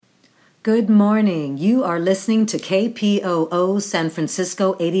Good morning. You are listening to KPOO San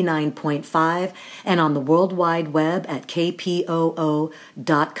Francisco 89.5 and on the World Wide Web at kpoo.com.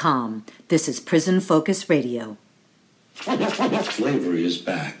 This is Prison Focus Radio. Slavery is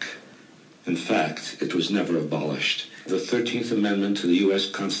back. In fact, it was never abolished. The 13th Amendment to the U.S.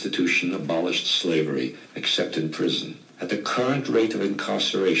 Constitution abolished slavery, except in prison. At the current rate of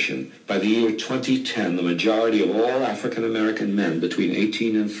incarceration, by the year 2010, the majority of all African American men between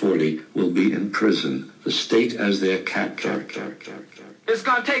 18 and 40 will be in prison, the state as their captor. It's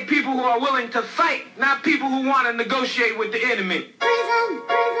going to take people who are willing to fight, not people who want to negotiate with the enemy. Prison.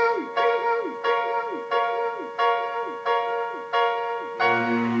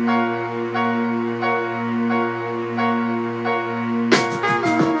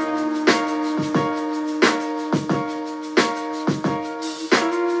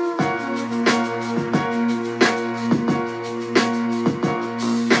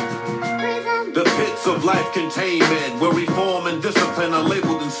 Life containment, where reform and discipline are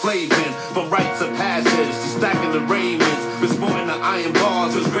labeled enslavement. From rites of passage to stacking the raiments, sporting the iron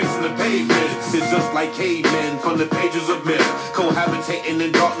bars, just gracing the pavement. It's just like cavemen from the pages of myth, cohabitating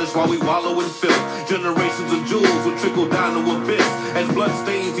in darkness while we wallow in filth. Generations of jewels will trickle down to abyss as blood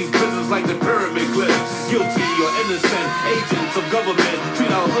stains these prisons like the pyramid glyphs. Guilty or innocent agents of government treat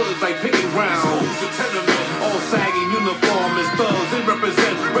our hoods like picking ground. Schools to tenement, all sagging uniform as thugs. They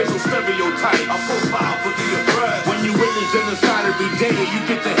represent racial stereotypes. A profile for the oppressed. When you witness genocide every day, you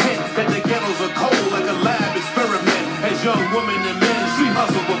get the hint that the ghettos are cold like a lab experiment. As young women and men street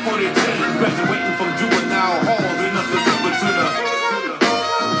hustle before they 10, graduating from juvenile halls, enough to remember to the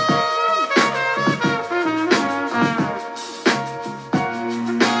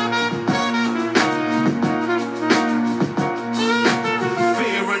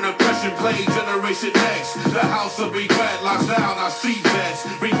play Generation X. The house of regret locks down our street vets.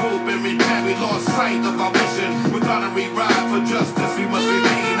 Regroup and repent, we lost sight of our mission. Without a ride for justice, we must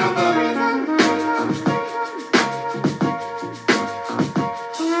remain on the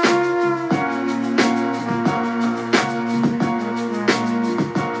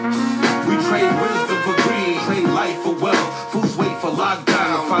we trade wisdom for greed, trade life for wealth. Fools wait for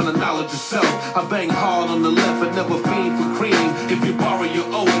lockdown, find the knowledge of self. I bang hard on the left and never fiend for cream. If you borrow, you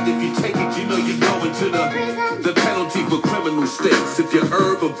owe it. If you take it, you know you're going to the penalty for criminal stakes. If you're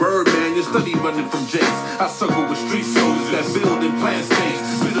herb or bird, man, you study running from jakes. I circle with street soldiers that build and plant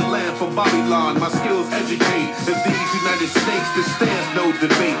stakes. Be the land for Babylon, my skills educate. In these United States, there stands no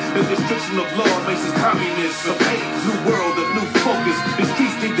debate. The restriction of law makes us communists of hate. New world, a new focus. The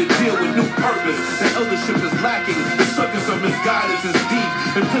streets need to deal with new purpose. The eldership is lacking. The circus of misguidance is deep.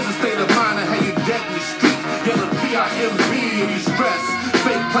 In prison state of mind, I have you dead in the street. Yelling PIMB and you stress.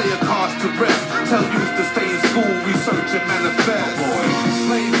 Fake player cards to rest. Tell youth to stay in school, research and manifest.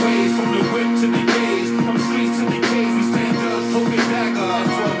 Slave ways from the whip to the gaze. From streets to the caves, we stand judge, poking dagger. 12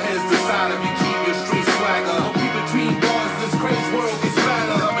 heads decide if you keep your street swagger. Don't be between bars, this crazy world gets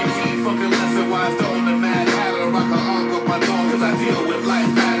fatter. I'm a key fucking lesson, wise don't the mad hatter. Rock a hog up my dog, cause I deal with life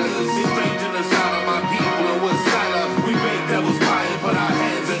matters. It's strange in the side of my people and what's sadder. We make devils pie and put our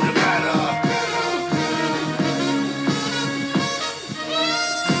hands in the batter.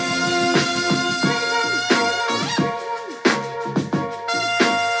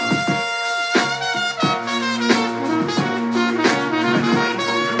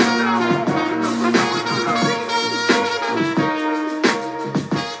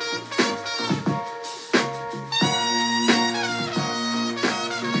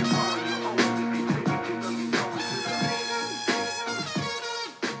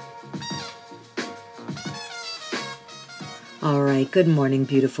 All right. Good morning,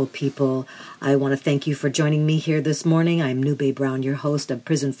 beautiful people. I want to thank you for joining me here this morning. I'm Nube Brown, your host of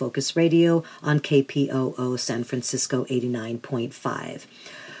Prison Focus Radio on KPOO San Francisco 89.5.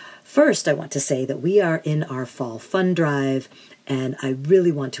 First, I want to say that we are in our fall fund drive, and I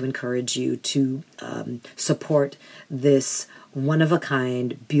really want to encourage you to support this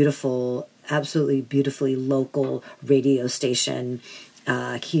one-of-a-kind, beautiful, absolutely beautifully local radio station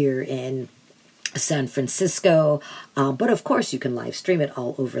here in San Francisco, but of course you can live stream it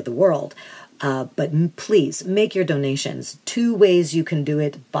all over the world. But please make your donations. 2 ways you can do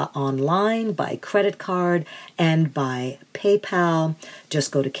it: online, by credit card, and by PayPal.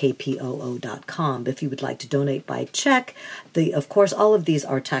 Just go to kpoo.com. If you would like to donate by check, of course, all of these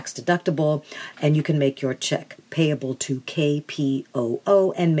are tax deductible, and you can make your check payable to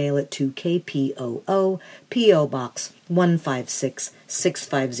KPOO and mail it to KPOO, P.O. Box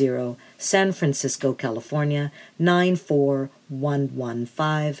 156650, San Francisco, California,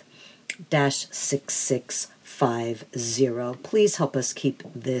 94115-665. Please help us keep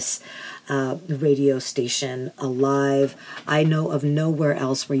this radio station alive. I know of nowhere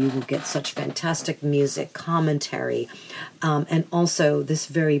else where you will get such fantastic music, commentary, and also this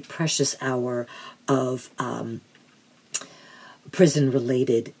very precious hour of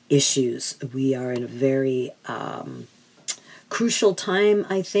prison-related issues. We are in a very crucial time,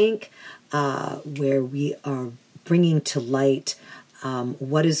 I think, where we are bringing to light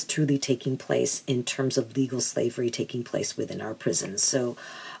what is truly taking place in terms of legal slavery taking place within our prisons. So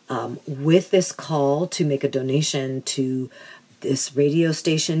with this call to make a donation to this radio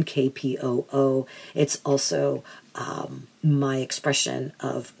station, KPOO, it's also my expression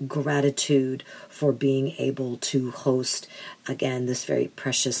of gratitude for being able to host, again, this very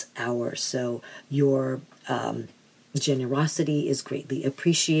precious hour. So your generosity is greatly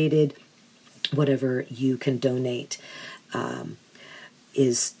appreciated. Whatever you can donate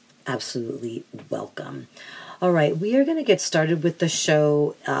is absolutely welcome. All right, we are going to get started with the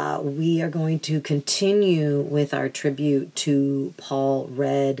show. We are going to continue with our tribute to Paul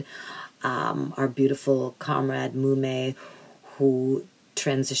Redd, our beautiful comrade Mume, who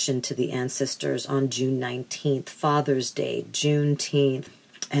transitioned to the ancestors on June 19th, Father's Day, Juneteenth.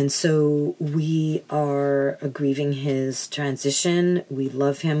 And so we are grieving his transition. We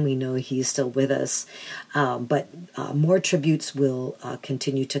love him. We know he's still with us. But more tributes will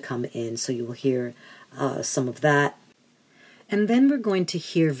continue to come in. So you will hear some of that. And then we're going to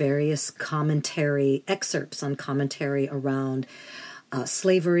hear various excerpts on commentary around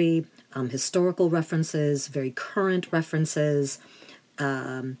slavery, historical references, very current references,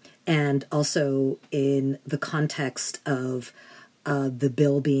 and also in the context of the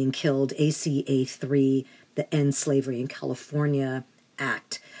bill being killed, ACA 3, the End Slavery in California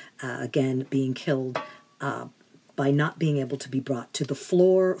Act, again being killed by not being able to be brought to the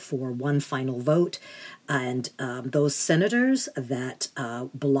floor for one final vote. And those senators that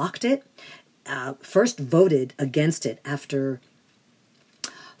blocked it first voted against it after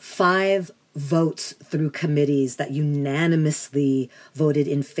 5 votes through committees that unanimously voted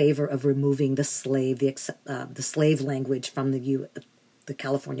in favor of removing the slave language from the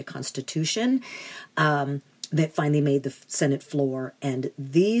California Constitution. That finally made the Senate floor, and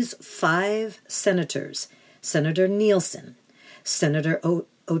these 5 senators, Senator Nielsen, Senator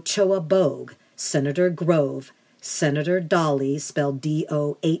Ochoa Bogue, Senator Grove, Senator Dolly, spelled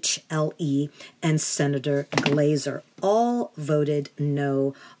Dohle, and Senator Glazer, all voted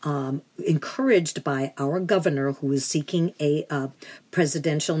no, encouraged by our governor, who is seeking a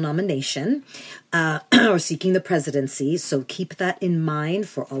presidential nomination, or seeking the presidency. So keep that in mind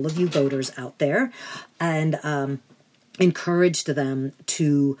for all of you voters out there. And encouraged them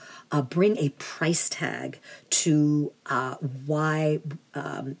to bring a price tag to why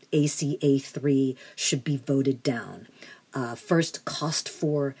ACA 3 should be voted down. First, cost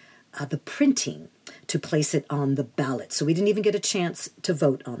for the printing to place it on the ballot. So we didn't even get a chance to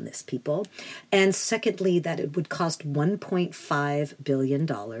vote on this, people. And secondly, that it would cost $1.5 billion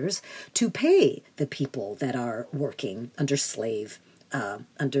to pay the people that are working under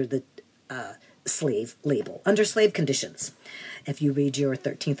under the slave label, under slave conditions, if you read your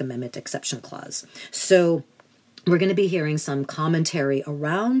 13th Amendment exception clause. So we're going to be hearing some commentary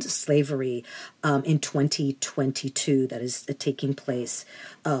around slavery in 2022 that is taking place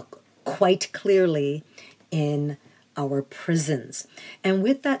quite clearly in our prisons. And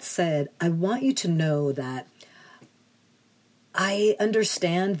with that said, I want you to know that I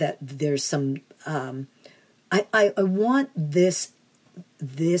understand that there's some, I want this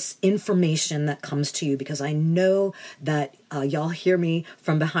information that comes to you, because I know that y'all hear me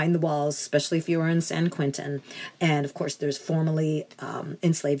from behind the walls, especially if you are in San Quentin. And of course, there's formerly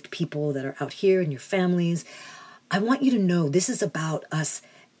enslaved people that are out here and your families. I want you to know this is about us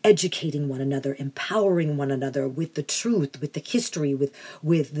educating one another, empowering one another with the truth, with the history, with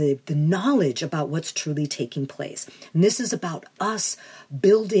the knowledge about what's truly taking place. And this is about us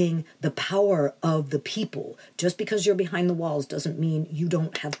building the power of the people. Just because you're behind the walls doesn't mean you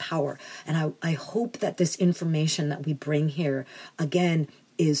don't have power. And I hope that this information that we bring here, again,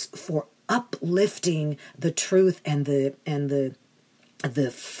 is for uplifting the truth and the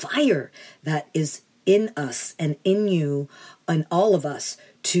fire that is in us and in you and all of us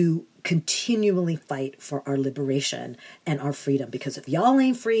to continually fight for our liberation and our freedom. Because if y'all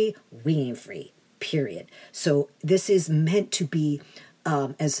ain't free, we ain't free, period. So this is meant to be,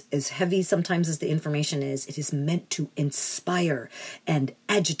 as heavy sometimes as the information is, it is meant to inspire and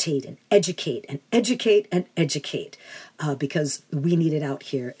agitate and educate and educate and educate, because we need it out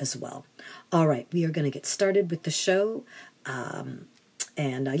here as well. All right, we are going to get started with the show.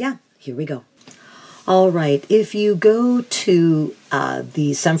 Here we go. All right. If you go to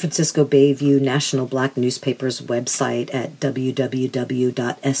the San Francisco Bayview National Black Newspaper's website at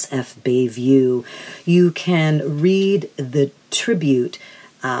www.sfbayview, you can read the tribute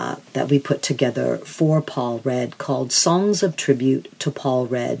that we put together for Paul Redd called Songs of Tribute to Paul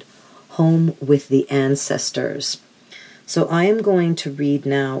Redd, Home with the Ancestors. So I am going to read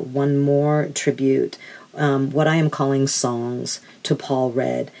now one more tribute, what I am calling songs to Paul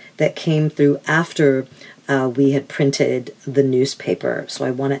Redd, that came through after we had printed the newspaper. So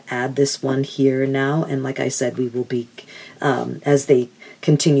I want to add this one here now. And like I said, we will be, as they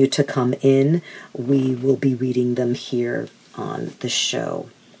continue to come in, we will be reading them here on the show.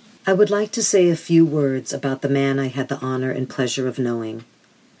 I would like to say a few words about the man I had the honor and pleasure of knowing.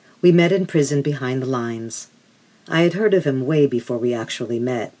 We met in prison behind the lines. I had heard of him way before we actually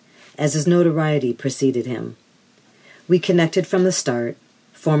met, as his notoriety preceded him. We connected from the start,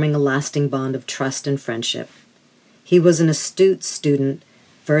 forming a lasting bond of trust and friendship. He was an astute student,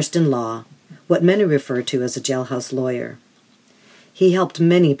 versed in law, what many refer to as a jailhouse lawyer. He helped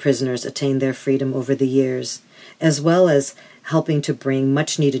many prisoners attain their freedom over the years, as well as helping to bring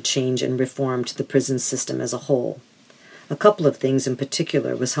much-needed change and reform to the prison system as a whole. A couple of things in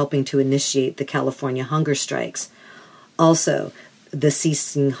particular was helping to initiate the California hunger strikes, also the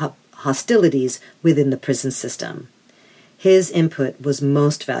ceasing hostilities within the prison system. His input was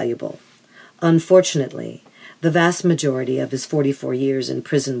most valuable. Unfortunately, the vast majority of his 44 years in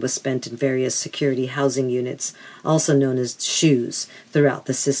prison was spent in various security housing units, also known as SHUs, throughout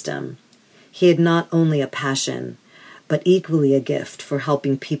the system. He had not only a passion, but equally a gift for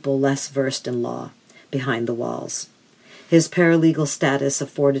helping people less versed in law behind the walls. His paralegal status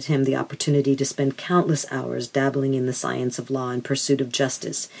afforded him the opportunity to spend countless hours dabbling in the science of law in pursuit of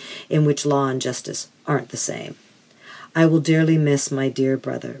justice, in which law and justice aren't the same. I will dearly miss my dear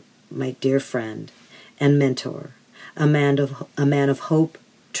brother, my dear friend, and mentor, a man of hope,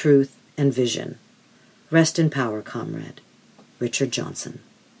 truth, and vision. Rest in power, comrade. Richard Johnson.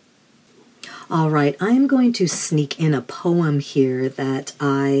 All right, I am going to sneak in a poem here that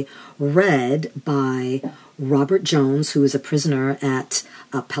I read by Robert Jones, who is a prisoner at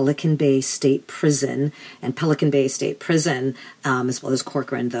Pelican Bay State Prison. And Pelican Bay State Prison, as well as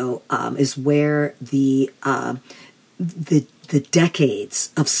Corcoran, though, is where the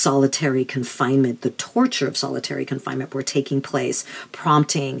decades of solitary confinement, the torture of solitary confinement were taking place,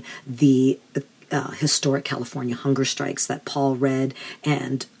 prompting the historic California hunger strikes that Paul Redd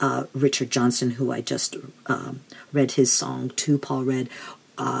and Richard Johnson, who I just read his song to Paul Redd,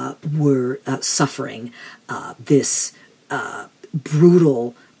 were suffering this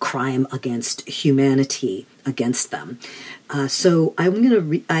brutal crime against humanity against them. So I'm going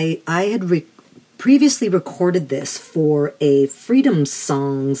to I had previously recorded this for a Freedom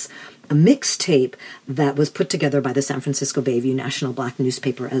Songs mixtape that was put together by the San Francisco Bayview National Black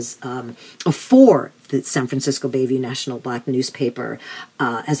Newspaper as for the San Francisco Bayview National Black Newspaper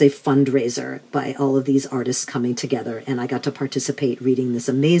as a fundraiser by all of these artists coming together. And I got to participate reading this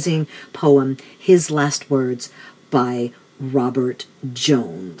amazing poem, His Last Words, by Robert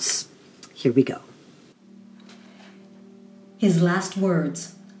Jones. Here we go. His Last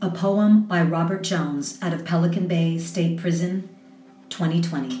Words, a poem by Robert Jones out of Pelican Bay State Prison,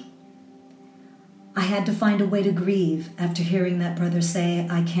 2020. I had to find a way to grieve after hearing that brother say,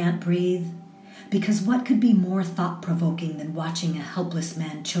 I can't breathe. Because what could be more thought-provoking than watching a helpless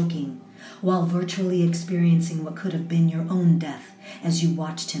man choking while virtually experiencing what could have been your own death as you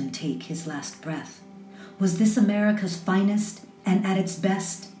watched him take his last breath? Was this America's finest and at its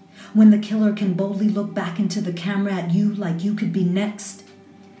best, when the killer can boldly look back into the camera at you like you could be next?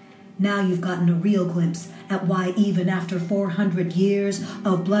 Now you've gotten a real glimpse at why even after 400 years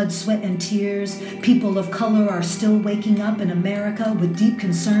of blood, sweat, and tears, people of color are still waking up in America with deep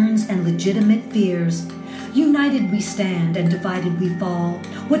concerns and legitimate fears. United we stand and divided we fall.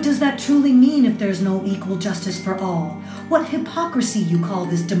 What does that truly mean if there's no equal justice for all? What hypocrisy you call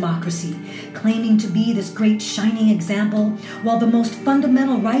this democracy, claiming to be this great shining example, while the most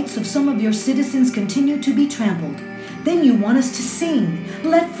fundamental rights of some of your citizens continue to be trampled. Then you want us to sing,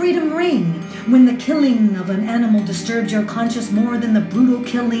 let freedom ring, when the killing of an animal disturbs your conscience more than the brutal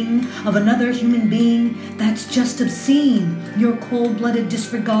killing of another human being. That's just obscene. Your cold-blooded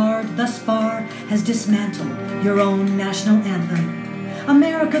disregard thus far has dismantled your own national anthem.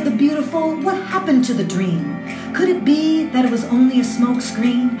 America the beautiful, what happened to the dream? Could it be that it was only a smoke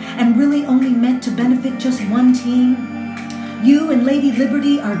screen and really only meant to benefit just one team? You and Lady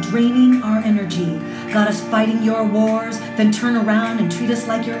Liberty are draining our energy, got us fighting your wars, then turn around and treat us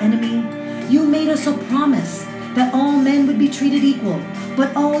like your enemy. You made us a promise that all men would be treated equal.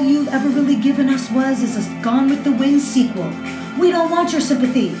 But all you've ever really given us is a Gone with the Wind sequel. We don't want your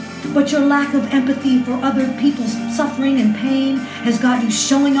sympathy, but your lack of empathy for other people's suffering and pain has got you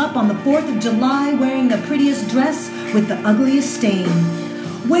showing up on the 4th of July wearing the prettiest dress with the ugliest stain.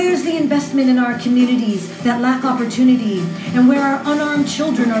 Where's the investment in our communities that lack opportunity and where our unarmed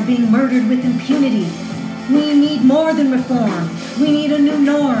children are being murdered with impunity? We need more than reform. We need a new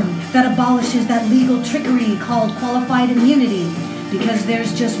norm that abolishes that legal trickery called qualified immunity, because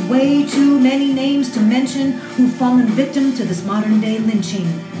there's just way too many names to mention who've fallen victim to this modern-day lynching.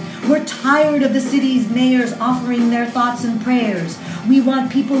 We're tired of the city's mayors offering their thoughts and prayers. We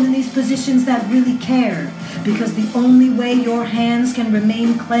want people in these positions that really care, because the only way your hands can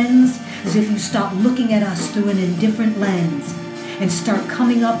remain cleansed is if you stop looking at us through an indifferent lens and start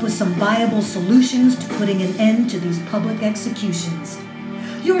coming up with some viable solutions to putting an end to these public executions.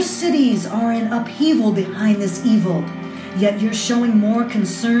 Your cities are in upheaval behind this evil, yet you're showing more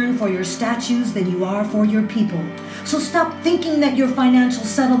concern for your statues than you are for your people. So stop thinking that your financial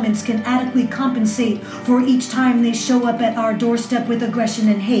settlements can adequately compensate for each time they show up at our doorstep with aggression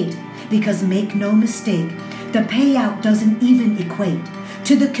and hate, because make no mistake, the payout doesn't even equate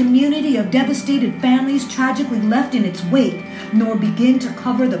to the community of devastated families tragically left in its wake, nor begin to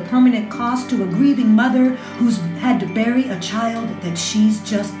cover the permanent cost to a grieving mother who's had to bury a child that she's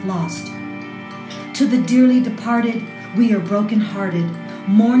just lost. To the dearly departed, we are brokenhearted,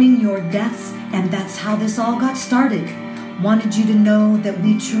 mourning your deaths, and that's how this all got started. Wanted you to know that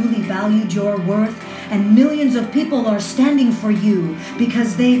we truly valued your worth, and millions of people are standing for you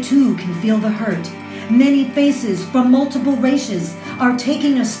because they too can feel the hurt. Many faces from multiple races are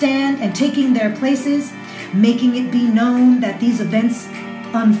taking a stand and taking their places, making it be known that these events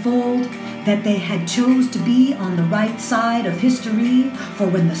unfold, that they had chose to be on the right side of history for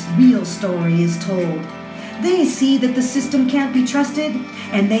when the real story is told. They see that the system can't be trusted,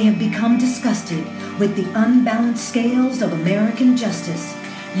 and they have become disgusted with the unbalanced scales of American justice.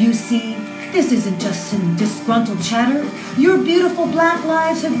 You see, this isn't just some disgruntled chatter. Your beautiful black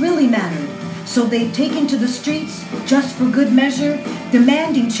lives have really mattered. So they've taken to the streets, just for good measure,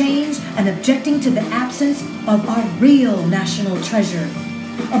 demanding change and objecting to the absence of our real national treasure.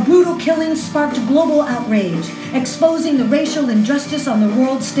 A brutal killing sparked global outrage, exposing the racial injustice on the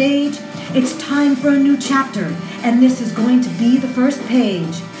world stage. It's time for a new chapter, and this is going to be the first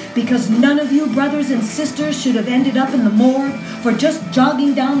page, because none of you brothers and sisters should have ended up in the morgue for just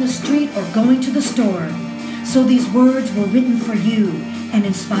jogging down the street or going to the store. So these words were written for you and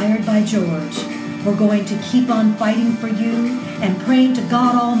inspired by George. We're going to keep on fighting for you and praying to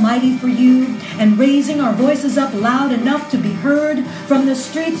God Almighty for you and raising our voices up loud enough to be heard from the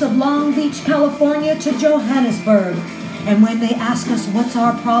streets of Long Beach, California to Johannesburg. And when they ask us what's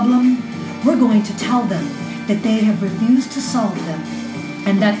our problem, we're going to tell them that they have refused to solve them,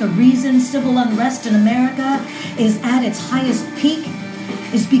 and that the reason civil unrest in America is at its highest peak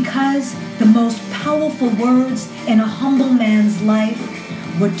is because the most powerful words in a humble man's life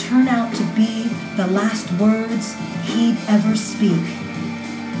would turn out to be the last words he'd ever speak.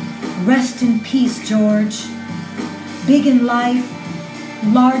 Rest in peace, George. Big in life,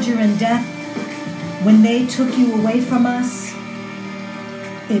 larger in death. When they took you away from us,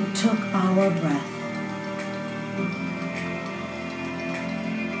 it took our breath.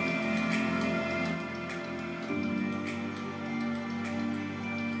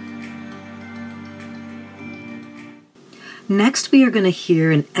 Next, we are going to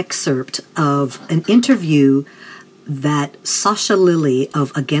hear an excerpt of an interview that Sasha Lilly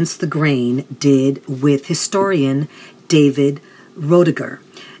of Against the Grain did with historian David Roediger.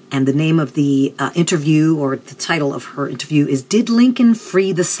 And the name of the interview, or the title of her interview, is Did Lincoln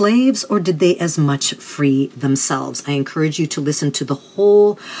Free the Slaves, or Did They as Much Free Themselves? I encourage you to listen to the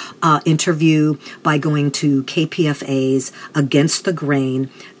whole interview by going to KPFA's Against the Grain,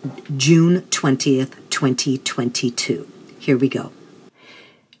 June 20th, 2022. Here we go.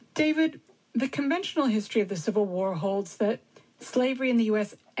 David, the conventional history of the Civil War holds that slavery in the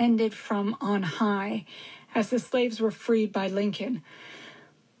U.S. ended from on high as the slaves were freed by Lincoln.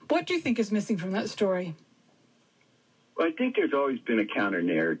 What do you think is missing from that story? Well, I think there's always been a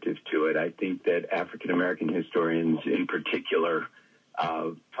counter-narrative to it. I think that African-American historians in particular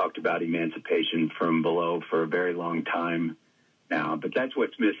talked about emancipation from below for a very long time now. But that's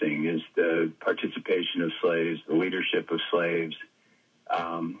what's missing, is the participation of slaves, the leadership of slaves.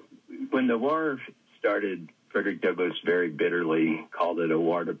 When the war started, Frederick Douglass very bitterly called it a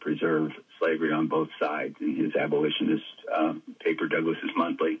war to preserve slavery on both sides in his abolitionist paper, Douglass's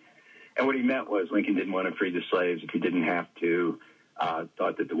Monthly. And what he meant was Lincoln didn't want to free the slaves if he didn't have to.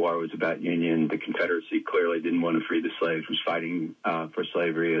 thought that the war was about union. The Confederacy clearly didn't want to free the slaves, was fighting for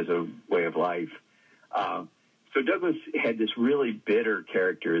slavery as a way of life. So Douglass had this really bitter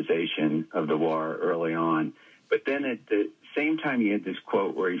characterization of the war early on. But then at the same time, he had this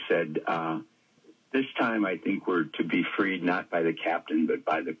quote where he said, this time I think we're to be freed not by the captain, but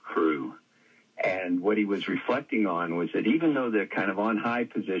by the crew. And what he was reflecting on was that even though the kind of on-high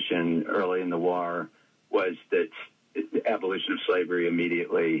position early in the war was that the abolition of slavery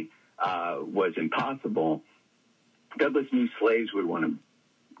immediately was impossible, Douglass knew slaves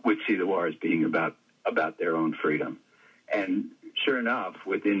would see the war as being about their own freedom. And sure enough,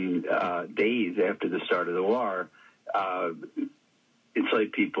 within days after the start of the war,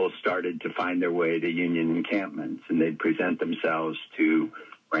 enslaved people started to find their way to Union encampments, and they'd present themselves to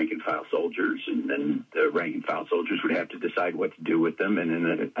rank-and-file soldiers, and then the rank-and-file soldiers would have to decide what to do with them, and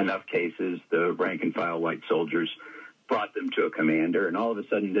in enough cases, the rank-and-file white soldiers brought them to a commander, and all of a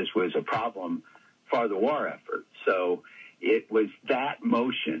sudden this was a problem for the war effort. So it was that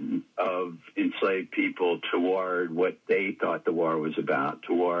motion of enslaved people toward what they thought the war was about,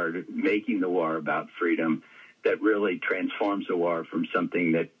 toward making the war about freedom, that really transforms the war from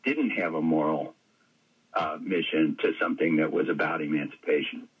something that didn't have a moral mission to something that was about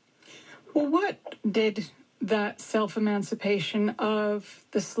emancipation. Well, what did that self-emancipation of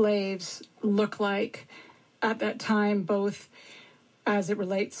the slaves look like at that time, both as it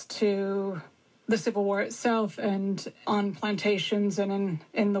relates to the Civil War itself and on plantations and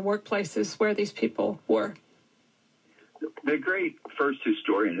in the workplaces where these people were? The great first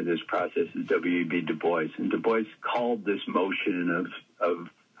historian of this process is W.E.B. Du Bois, and Du Bois called this motion of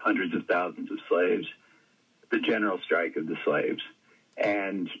hundreds of thousands of slaves the general strike of the slaves.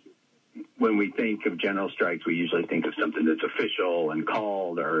 And when we think of general strikes, we usually think of something that's official and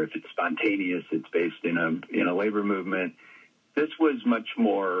called, or if it's spontaneous, it's based in a labor movement. This was much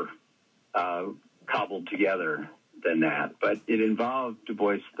more cobbled together than that, but it involved, Du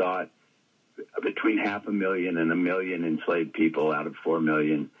Bois thought, between 500,000 and 1 million enslaved people out of 4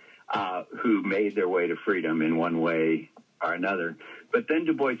 million who made their way to freedom in one way or another. But then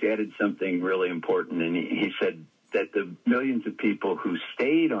Du Bois added something really important, and he said that the millions of people who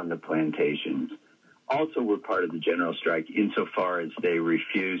stayed on the plantations also were part of the general strike insofar as they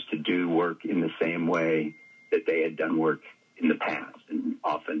refused to do work in the same way that they had done work in the past. And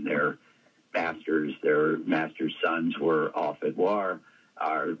often their masters' sons were off at war.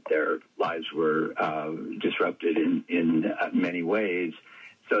 Their lives were disrupted in many ways,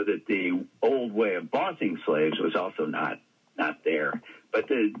 so that the old way of bossing slaves was also not there. But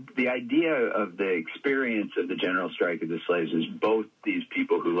the idea of the experience of the general strike of the slaves is both these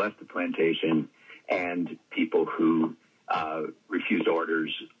people who left the plantation and people who refused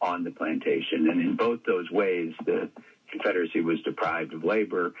orders on the plantation. And in both those ways, the Confederacy was deprived of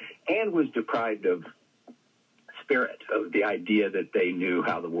labor and was deprived of spirit, of the idea that they knew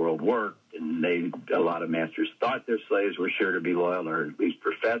how the world worked, and a lot of masters thought their slaves were sure to be loyal, or at least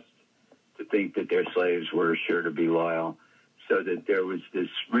professed to think that their slaves were sure to be loyal, so that there was this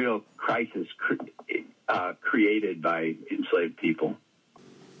real crisis created by enslaved people.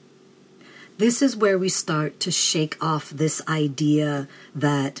 This is where we start to shake off this idea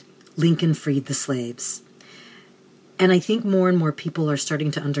that Lincoln freed the slaves. And I think more and more people are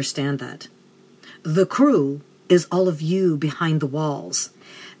starting to understand that. The crew is all of you behind the walls.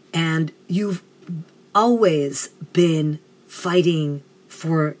 And you've always been fighting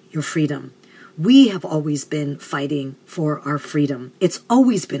for your freedom. We have always been fighting for our freedom. It's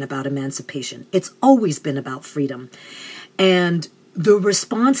always been about emancipation. It's always been about freedom. And the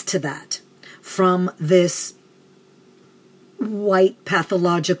response to that from this white,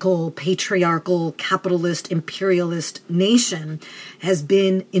 pathological, patriarchal, capitalist, imperialist nation has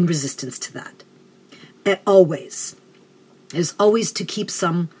been in resistance to that. It always is always to keep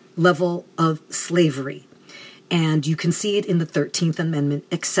some level of slavery. And you can see it in the 13th Amendment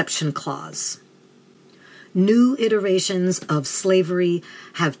exception clause. New iterations of slavery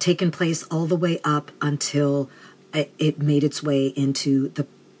have taken place all the way up until it made its way into the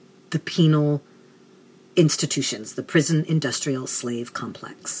penal institutions, the prison industrial slave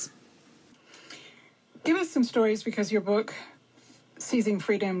complex. Give us some stories, because your book, Seizing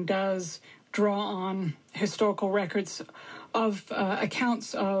Freedom, does draw on historical records of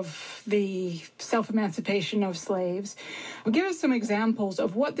accounts of the self-emancipation of slaves. Well, give us some examples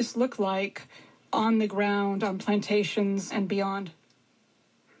of what this looked like on the ground, on plantations, and beyond.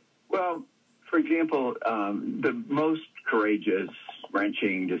 Well, for example, the most courageous,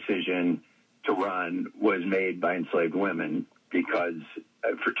 wrenching decision to run was made by enslaved women, because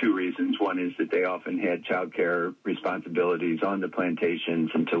for two reasons. One is that they often had child care responsibilities on the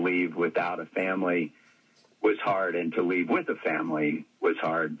plantations, and to leave without a family was hard, and to leave with a family was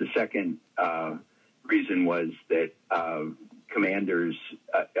hard. The second reason was that commanders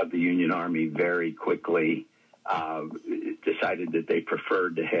of the Union Army very quickly decided that they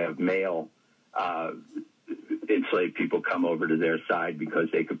preferred to have male enslaved people come over to their side because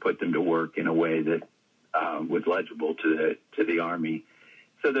they could put them to work in a way that was legible to the Army.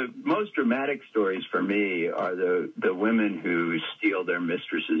 So the most dramatic stories for me are the women who steal their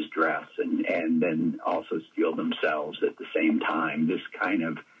mistress's dress and then also steal themselves at the same time. This kind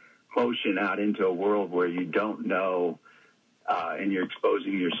of motion out into a world where you don't know, and you're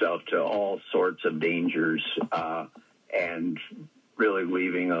exposing yourself to all sorts of dangers, and really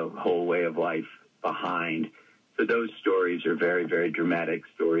leaving a whole way of life behind. So those stories are very, very dramatic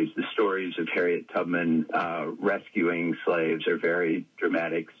stories. The stories of Harriet Tubman rescuing slaves are very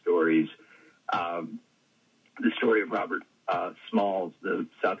dramatic stories. The story of Robert Smalls, the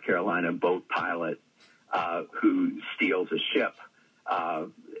South Carolina boat pilot, who steals a ship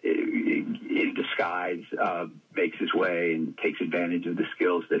in disguise, makes his way and takes advantage of the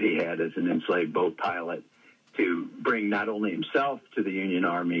skills that he had as an enslaved boat pilot to bring not only himself to the Union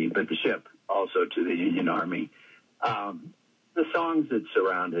Army, but the ship also to the Union Army. The songs that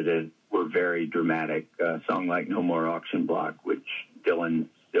surrounded it were very dramatic. A song like No More Auction Block, which Dylan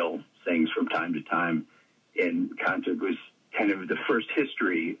still sings from time to time in concert, was kind of the first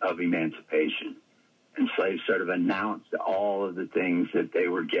history of emancipation. And slaves sort of announced all of the things that they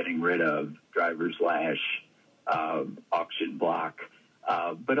were getting rid of: driver's lash, auction block,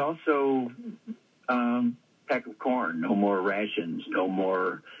 but also peck of corn, no more rations, no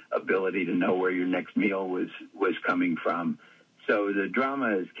more ability to know where your next meal was coming from. So the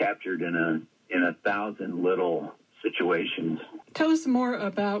drama is captured in a thousand little situations. Tell us more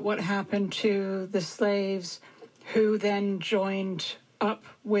about what happened to the slaves who then joined up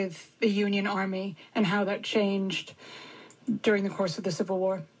with the Union Army and how that changed during the course of the Civil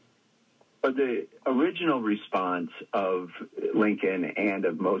War. But the original response of Lincoln and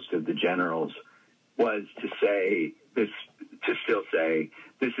of most of the generals was to still say,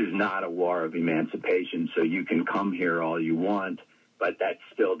 this is not a war of emancipation, so you can come here all you want, but that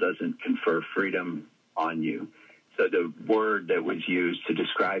still doesn't confer freedom on you. So the word that was used to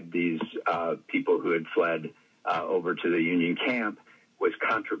describe these people who had fled over to the Union camp was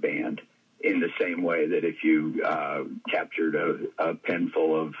contraband, in the same way that if you captured a pen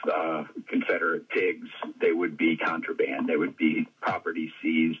full of Confederate pigs, they would be contraband. They would be property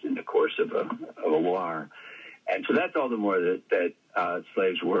seized in the course of a war. And so that's all the more that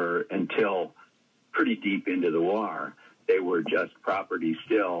slaves were until pretty deep into the war. They were just property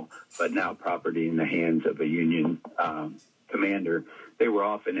still, but now property in the hands of a Union commander. They were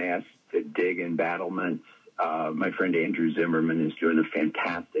often asked to dig in battlements. My friend Andrew Zimmerman is doing a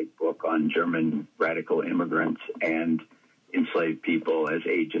fantastic book on German radical immigrants and enslaved people as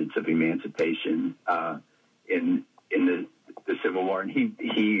agents of emancipation in the Civil War. And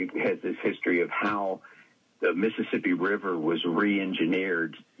he has this history of how the Mississippi River was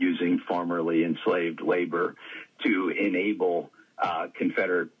re-engineered using formerly enslaved labor to enable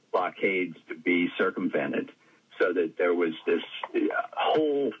Confederate blockades to be circumvented, so that there was this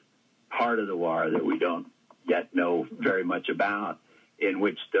whole part of the war that we don't yet know very much about, in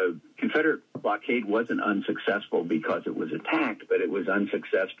which the Confederate blockade wasn't unsuccessful because it was attacked, but it was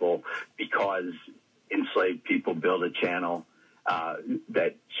unsuccessful because enslaved people built a channel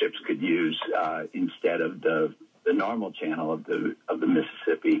that ships could use instead of the normal channel of the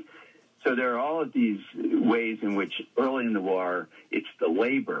Mississippi. So there are all of these ways in which early in the war, it's the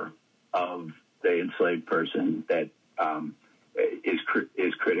labor of the enslaved person that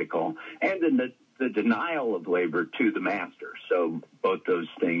is critical, and then the denial of labor to the master. So both those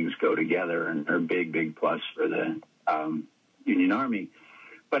things go together and are a big, big plus for the Union Army.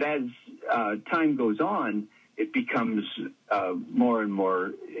 But as time goes on, it becomes more and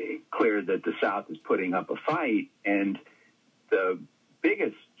more clear that the South is putting up a fight, and the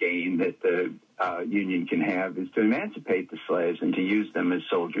biggest gain that the Union can have is to emancipate the slaves and to use them as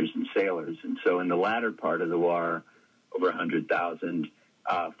soldiers and sailors. And so in the latter part of the war, over 100,000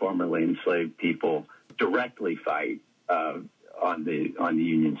 formerly enslaved people directly fight on the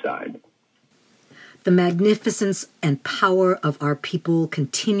Union side. The magnificence and power of our people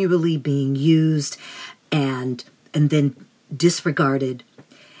continually being used and then disregarded.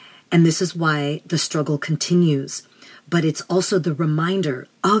 And this is why the struggle continues. But it's also the reminder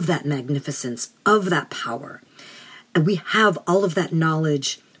of that magnificence, of that power. And we have all of that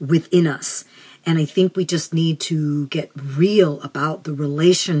knowledge within us. And I think we just need to get real about the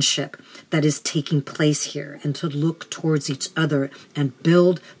relationship that is taking place here and to look towards each other and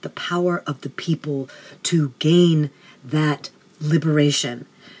build the power of the people to gain that liberation,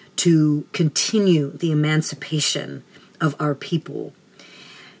 to continue the emancipation of our people.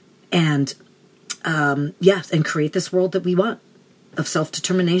 And and create this world that we want of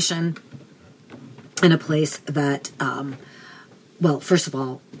self-determination in a place that, first of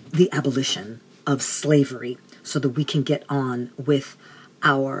all, the abolition of slavery so that we can get on with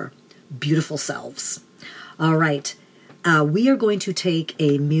our beautiful selves. All right. We are going to take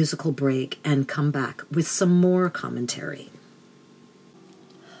a musical break and come back with some more commentary.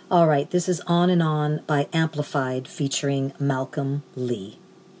 All right. This is On and On by Amplified featuring Malcolm Lee.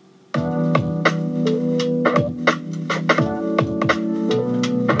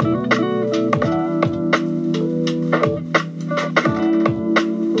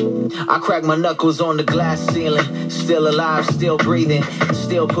 I crack my knuckles on the glass ceiling. Still alive, still breathing.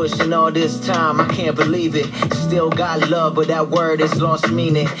 Still pushing all this time, I can't believe it. Still got love, but that word has lost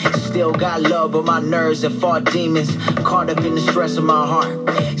meaning. Still got love, but my nerves have fought demons. Caught up in the stress of my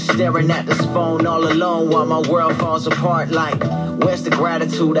heart. Staring at this phone all alone while my world falls apart. Like, where's the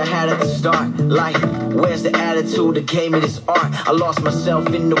gratitude I had at the start? Like, where's the attitude that gave me this art? I lost myself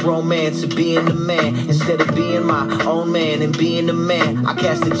in the romance of being the man instead of being my own man and being the man. I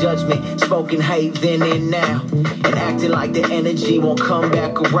cast a judgment, spoken hate then and now, and acting like the energy won't come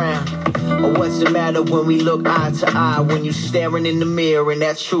back around. Or what's the matter when we look eye to eye? When you staring in the mirror and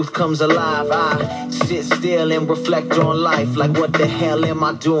that truth comes alive, I sit still and reflect on life. Like, what the hell am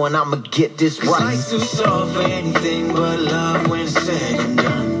I doing? I'ma get this right. Life's too short for anything but love when it's said and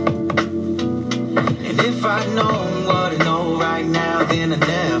done. And if I'd known what I know right now, then I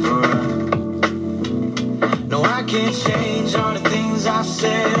never run. No, I can't change all the things I've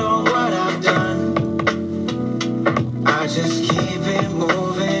said or what I've done. I just keep it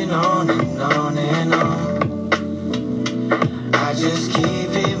moving on and on and on. I just keep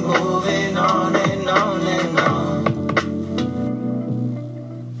it moving on and on and on.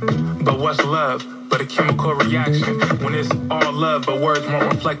 But what's love but a chemical reaction? When it's all love, but words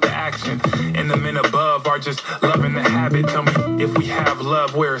won't reflect the action. And the men above are just loving the habit. Tell me, if we have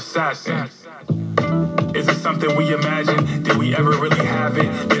love, where it's at then? Is it something we imagine? Did we ever really have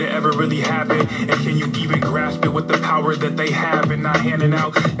it? Did it ever really happen? And can you even grasp it with the power that they have and not handing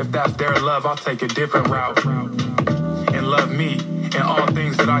out? If that's their love, I'll take a different route. And love me and all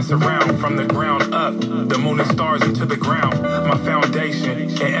things that I surround, from the ground up, the moon and stars into the ground. My foundation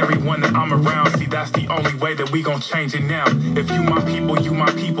and everyone that I'm around. See, that's the only way that we gon' change it now. If you my people,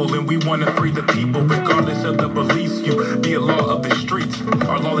 and we wanna free the people. Regardless of the beliefs, you be a law of the streets.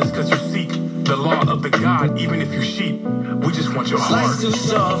 Are lawless cause you seek the law of the God, even if you sheep. We just want your heart. Life's too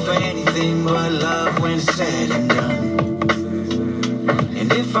short for anything but love when it's said and done.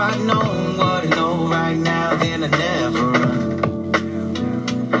 And if I'd known what I know right now, then I never run.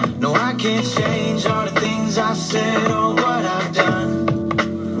 No, I can't change all the things I've said or what I've done.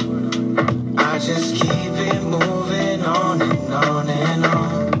 I just keep it moving on and on and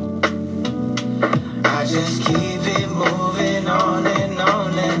on. I just keep it moving on and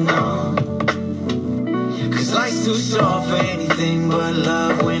on and on. Cause life's too short for anything but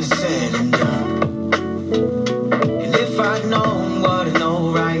love when it's said and done. And if I'd known what I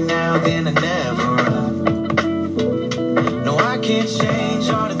know right now, then I never run. No, I can't change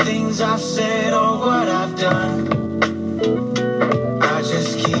all the things I've said or what I've done. I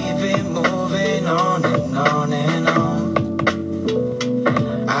just keep it moving on and on and on.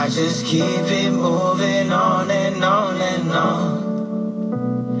 I just keep it moving on and on and on.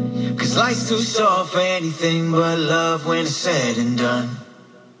 Cause life's too short for anything but love when it's said and done.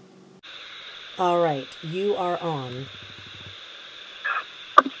 All right, you are on.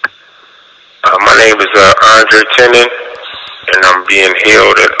 My name is Andre Tenen, and I'm being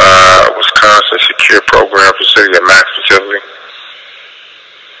held at Wisconsin Secure Program Facility at Max Facility.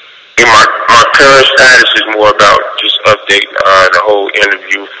 And my current status is more about just updating the whole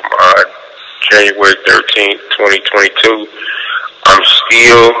interview from January 13th, 2022. I'm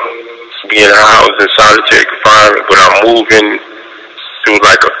still being housed in solitary confinement, but I'm moving through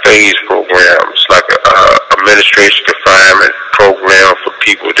like a phase program. It's like a administration confinement program for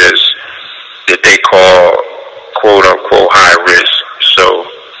people that they call quote unquote high risk. So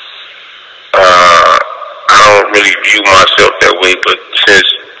I don't really view myself that way, but since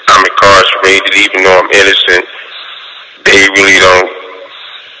I'm incarcerated, even though I'm innocent, they really don't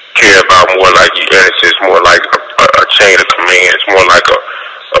care about more like your innocence. It's more like a chain of command. It's more like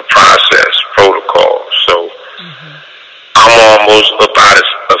a process, protocol. So I'm almost up out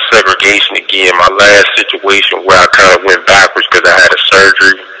of segregation again. My last situation where I kind of went backwards because I had a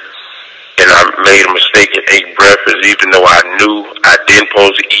surgery and I made a mistake and ate breakfast, even though I knew I didn't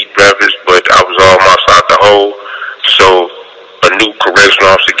supposed to eat breakfast, but I was almost out the hole. So a new correction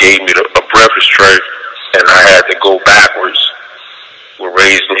officer gave me a breakfast tray, and I had to go backwards with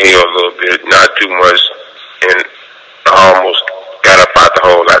raising hell a little bit, not too much, and I almost got up out the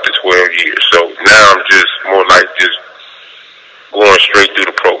hole after 12 years. So now I'm just more like just going straight through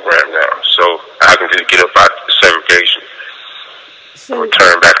the program now, so I can just get up out of the segregation and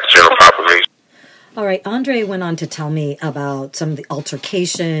return back to general population. All right, Andre went on to tell me about some of the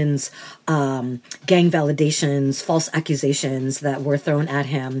altercations, gang validations, false accusations that were thrown at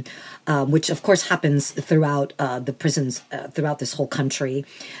him, which of course happens throughout the prisons, throughout this whole country,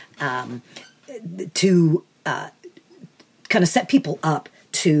 to kind of set people up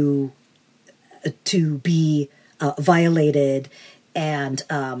to be violated, and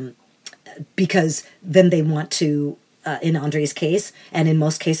because then they want to. In Andre's case, and in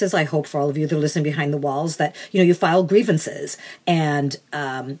most cases, I hope for all of you that are listening behind the walls, that you file grievances and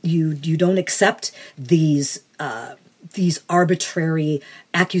you don't accept these arbitrary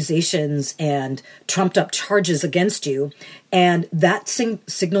accusations and trumped up charges against you, and that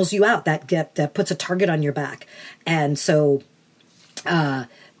signals you out. That puts a target on your back, and so.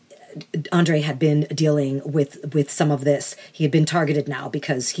 Andre had been dealing with some of this. He had been targeted now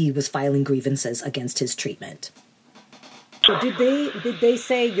because he was filing grievances against his treatment. So did they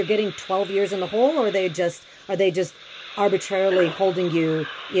say you're getting 12 years in the hole, or are they just arbitrarily holding you,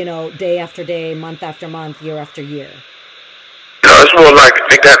 day after day, month after month, year after year? No, it's more like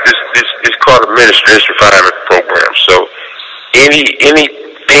they got this it's called administration refinement program. So anything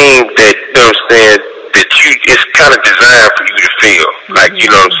that that it's kind of designed for you to feel. Like, you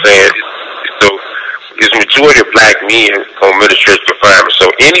know what I'm saying? So it's majority of black men on administration confinement. So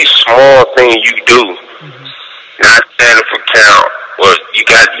any small thing you do, not standing for count, or you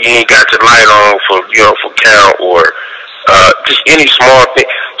ain't got your light on for count, or just any small thing.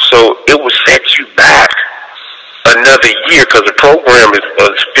 So it will set you back another year because the program is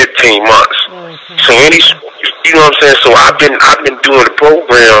 15 months. So you know what I'm saying? So I've been doing the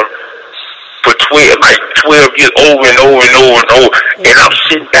program for 12 years over and over and over and over, and I'm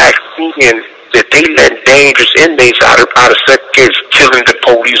sitting back seeing that they let dangerous inmates out of sectors killing the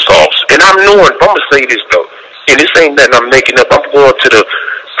police officers. And I'm gonna say this though, and this ain't nothing I'm making up. I'm going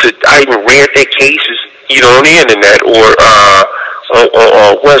I even read their cases, on the internet, or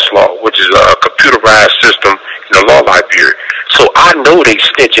Westlaw, which is a computerized system in the law library. So I know they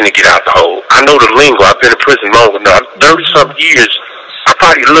snitching to get out the hole. I know the lingo. I've been in prison long enough, 30-something years. I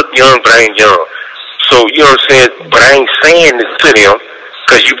probably look young, but I ain't young. So, you know what I'm saying? But I ain't saying this to them,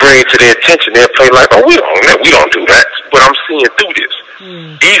 because you bring it to their attention, they'll play like, oh, we don't do that. But I'm seeing through this.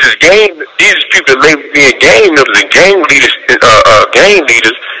 These people that label being gang members and gang leaders,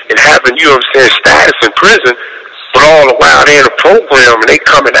 and having, status in prison, but all the while they're in a program and they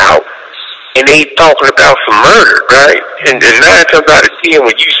coming out and they talking about some murder, right? And 9 times out of 10,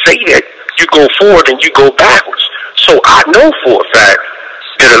 when you say that, you go forward and you go backwards. So I know for a fact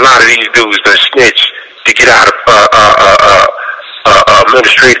that a lot of these dudes that snitch to get out of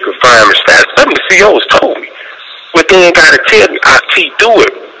administrative confinement status. Some of the CEOs told me. But they ain't got to tell me. I see through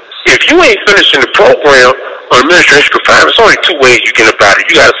it. If you ain't finishing the program on administrative confinement, there's only 2 ways you get about it.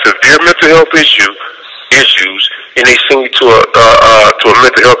 You got a severe mental health issues, and they send you to a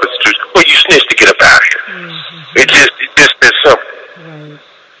mental health institution, or you snitch to get up out of here. It's just that simple.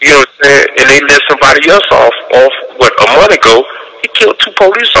 You know what I'm saying? And they let somebody else off a month ago. He killed 2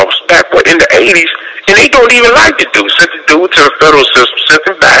 police officers back in the 80s, and they don't even like the dude. Sent the dude to the federal system, sent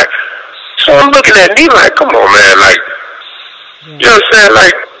him back. So I'm looking at me like, come on, man, like, you know what I'm saying?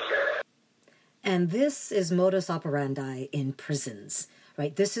 Like. And this is modus operandi in prisons,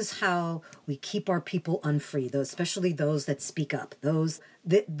 right? This is how we keep our people unfree, especially those that speak up.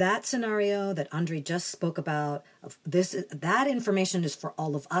 That scenario that Andre just spoke about, that information is for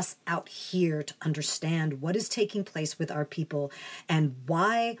all of us out here to understand what is taking place with our people and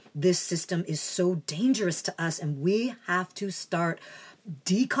why this system is so dangerous to us. And we have to start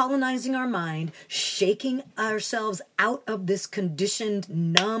decolonizing our mind, shaking ourselves out of this conditioned,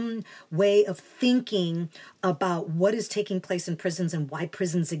 numb way of thinking about what is taking place in prisons and why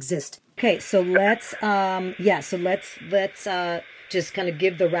prisons exist. Okay, so let's just kind of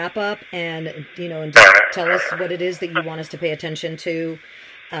give the wrap up and and just tell us what it is that you want us to pay attention to,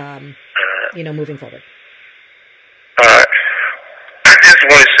 moving forward. I just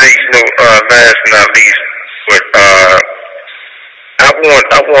want to say, last but not least, but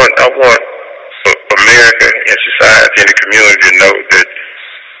I want America and society and the community to know that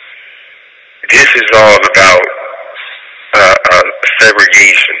this is all about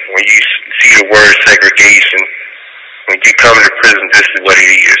segregation. When you see the word segregation, when you come to prison, this is what it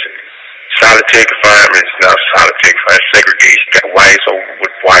is. Solitary confinement is not solitary confinement, segregation. You got whites over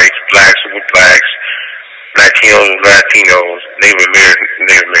with whites, blacks over with blacks, Latinos with Latinos, Native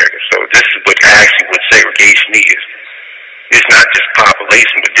Americans. So this is what segregation is. It's not just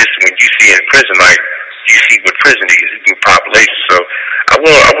population, but this is when you see in prison, like you see what prison is. It's population. So I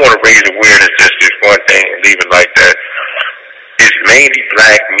want to raise awareness. Just this one thing and leave it like that. It's mainly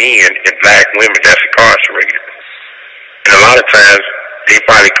black men and black women that's incarcerated, and a lot of times they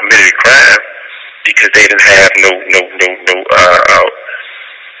probably committed a crime because they didn't have no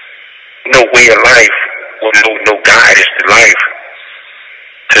way of life or no guidance to life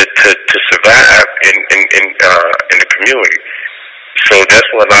to survive in the community. So that's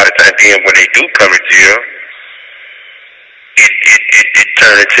what a lot of times then when they do come to jail, it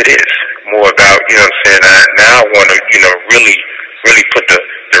turns into this more about, you know what I'm saying, now I want to, really put the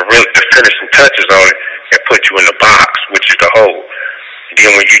finishing touches on it and put you in the box, which is the hole. And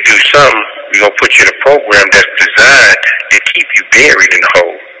then when you do something, we're going to put you in a program that's designed to keep you buried in the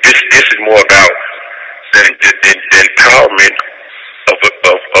hole. This is more about the empowerment of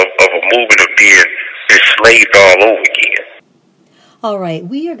a movement of being enslaved all over again. All right,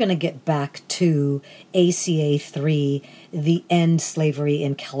 we are going to get back to ACA 3, the End Slavery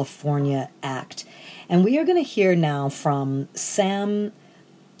in California Act. And we are going to hear now from Samuel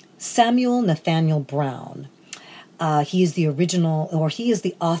Nathaniel Brown. He is the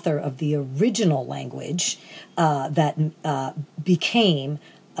author of the original language that became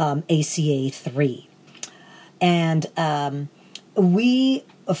ACA 3. And we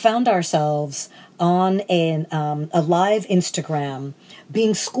found ourselves on a live Instagram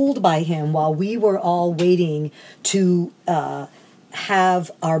being schooled by him while we were all waiting to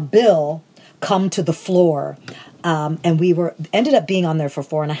have our bill come to the floor. And we ended up being on there for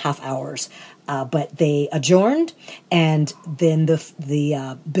 4.5 hours. But they adjourned, and then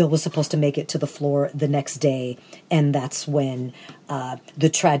the bill was supposed to make it to the floor the next day, and that's when the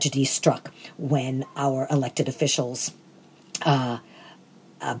tragedy struck, when our elected officials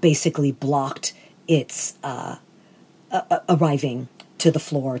basically blocked its arriving to the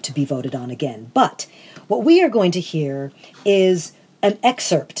floor to be voted on again. But what we are going to hear is an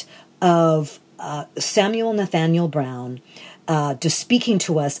excerpt of Samuel Nathaniel Brown just speaking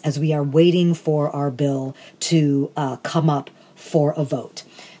to us as we are waiting for our bill to come up for a vote.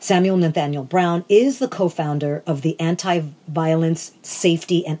 Samuel Nathaniel Brown is the co-founder of the Anti-Violence,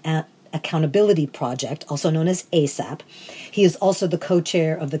 Safety, and Accountability Project, also known as ASAP. He is also the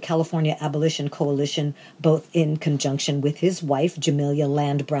co-chair of the California Abolition Coalition, both in conjunction with his wife, Jamelia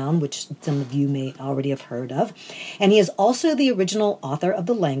Land Brown, which some of you may already have heard of. And he is also the original author of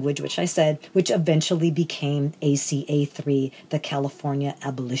the language, which eventually became ACA 3, the California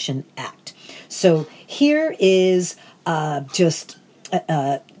Abolition Act. So here is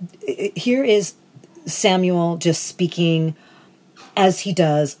Samuel just speaking as he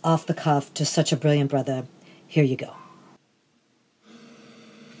does off the cuff to such a brilliant brother. Here you go.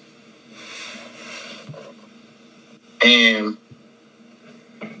 And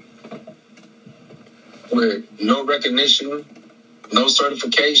with no recognition, no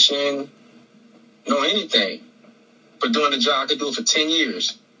certification, no anything, but doing the job, I could do it for 10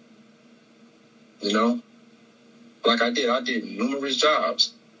 years. You know? Like I did numerous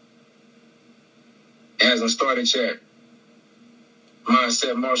jobs. It hasn't started yet.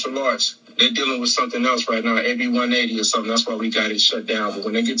 Mindset Martial Arts, they're dealing with something else right now, AB 180 or something. That's why we got it shut down. But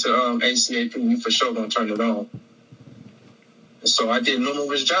when they get to ACA 3, we for sure gonna turn it on. And so I did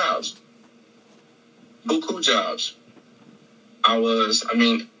numerous jobs, buku jobs. Over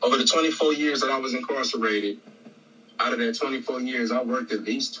the 24 years that I was incarcerated, out of that 24 years, I worked at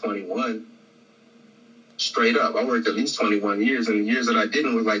least 21. Straight up, I worked at least 21 years, and the years that I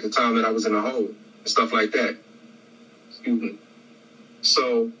didn't was like the time that I was in a hole and stuff like that. Excuse me.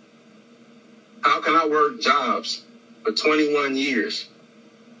 So, how can I work jobs for 21 years?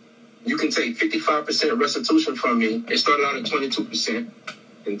 You can take 55% restitution from me. It started out at 22%,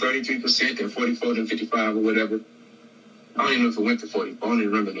 then 33%, then 44%, then 55% or whatever. I don't even know if it went to 40. I don't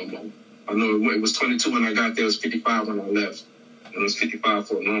even remember no more. I know it was 22 when I got there. It was 55 when I left. And it was 55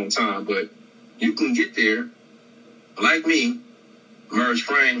 for a long time. But you can get there, like me, merge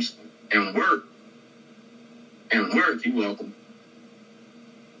frames, and work. And work, you're welcome.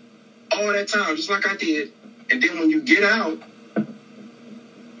 All that time, just like I did. And then when you get out,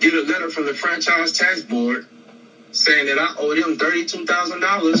 get a letter from the Franchise Tax Board saying that I owe them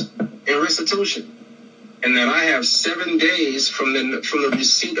 $32,000 in restitution. and that I have 7 days from the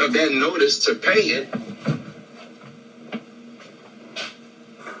receipt of that notice to pay it.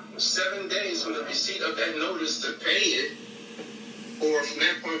 7 days from the receipt of that notice to pay it, or from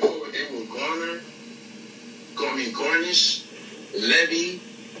that point forward, they will garnish, levy,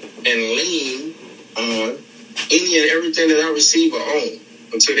 and lien on any and everything that I receive or own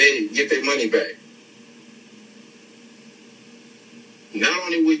until they get their money back. Not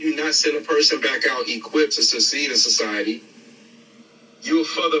only will you not send a person back out equipped to succeed in society, you'll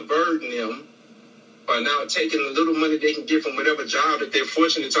further burden them by now taking the little money they can get from whatever job that they're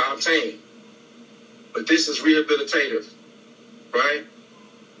fortunate to obtain. But this is rehabilitative, right?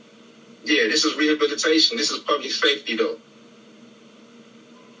 Yeah, this is rehabilitation. This is public safety, though.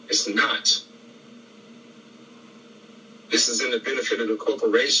 It's not. This is in the benefit of the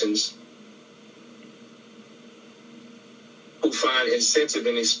corporations who find incentive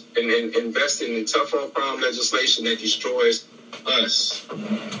in investing in tough on crime legislation that destroys us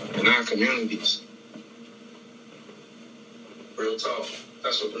and our communities. Real talk.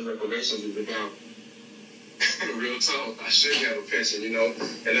 That's what the reparations is about. Real talk. I should have a pension, you know,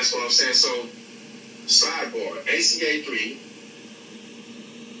 and that's what I'm saying. So, sidebar, ACA 3.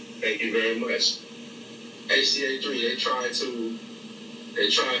 Thank you very much. ACA 3. They tried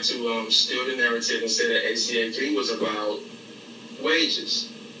to steal the narrative and say that ACA 3 was about wages.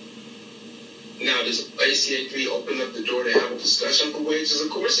 Now, does ACA 3 open up the door to have a discussion for wages? Of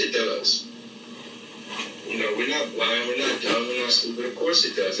course it does. You know, we're not blind, we're not dumb, we're not stupid. Of course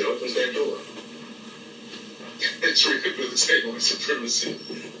it does. It opens that door. It's rehabilitating white supremacy.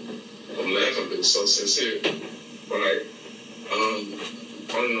 I'm laughing, but it's so sincere. Right? I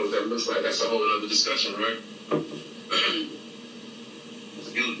don't know what that looks like. That's a whole other discussion, right?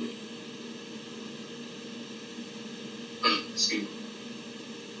 Excuse me. Excuse me.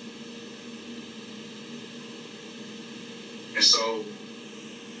 And so,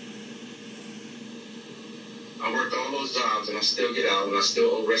 I worked all those jobs and I still get out and I still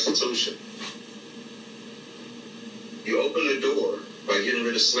owe restitution. You open the door by getting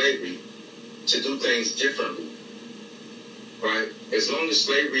rid of slavery to do things differently, right? As long as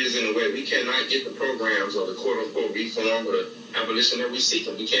slavery is in the way, we cannot get the programs or the quote-unquote reform or the abolition that we seek,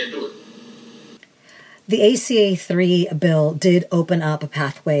 and we can't do it. The ACA 3 bill did open up a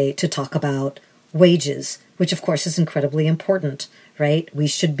pathway to talk about wages, which of course is incredibly important, right? We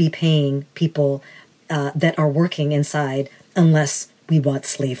should be paying people that are working inside unless we want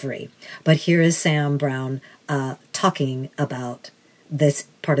slavery. But here is Sam Brown talking about this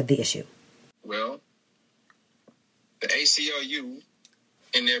part of the issue. Well, the ACLU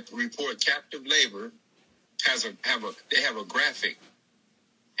in their report Captive Labor have a graphic,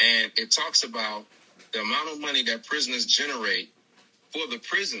 and it talks about the amount of money that prisoners generate for the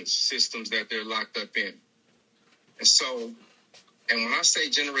prison systems that they're locked up in. And so, and when I say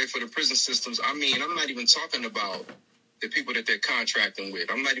generate for the prison systems, I mean, I'm not even talking about the people that they're contracting with.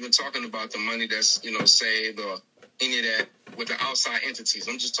 I'm not even talking about the money that's, saved or any of that with the outside entities.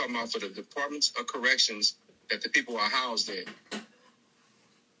 I'm just talking about for the departments of corrections that the people are housed in.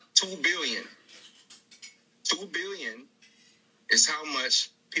 $2 billion. $2 billion is how much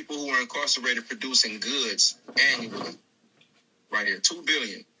people who are incarcerated producing goods annually. Right here, $2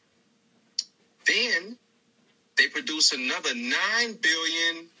 billion. Then they produce another $9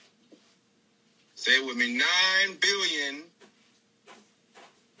 billion. Say it with me, $9 billion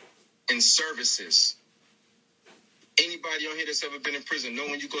in services. Anybody on here that's ever been in prison, know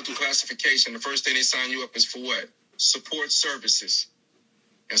when you go through classification, the first thing they sign you up is for what? Support services.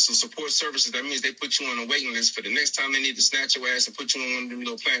 And so support services, that means they put you on a waiting list for the next time they need to snatch your ass and put you on one of them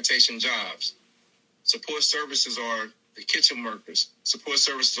little plantation jobs. Support services are the kitchen workers. Support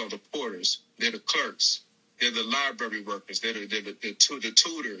services are the porters. They're the clerks. They're the library workers. They're the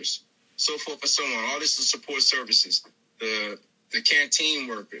tutors, so forth and so on. All this is support services. The canteen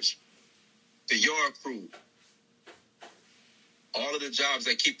workers, the yard crew. All of the jobs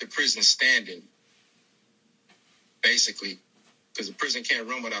that keep the prison standing, basically, because the prison can't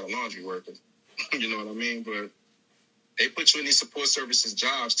run without a laundry worker. You know what I mean? But they put you in these support services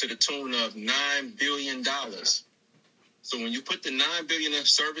jobs to the tune of $9 billion. So when you put the $9 billion in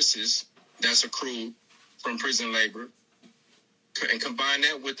services that's accrued from prison labor and combine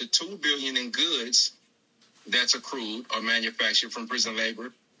that with the $2 billion in goods that's accrued or manufactured from prison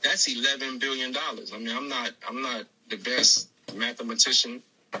labor, that's $11 billion. I mean, I'm not the best mathematician.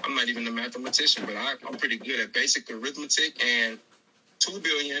 I'm not even a mathematician, but I'm pretty good at basic arithmetic, and 2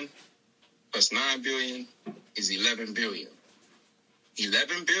 billion plus 9 billion is 11 billion.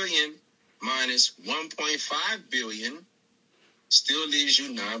 11 billion minus 1.5 billion still leaves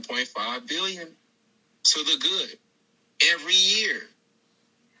you 9.5 billion. to the good every year.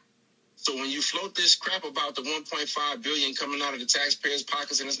 So when you float this crap about the 1.5 billion coming out of the taxpayers'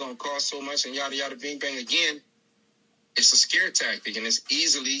 pockets and it's going to cost so much and yada yada bing bang again, it's a scare tactic and it's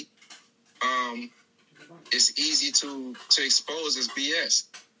easy to expose as BS.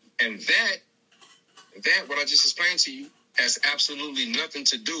 And that what I just explained to you has absolutely nothing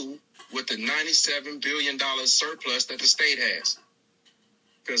to do with the $97 billion surplus that the state has.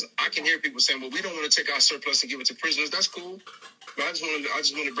 Because I can hear people saying, well, we don't want to take our surplus and give it to prisoners. That's cool. But I just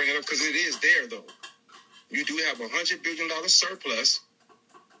want to bring it up because it is there, though. You do have $100 billion surplus.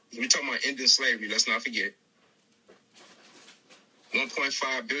 We're talking about ending slavery. Let's not forget.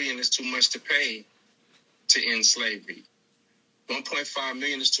 1.5 billion is too much to pay to end slavery. 1.5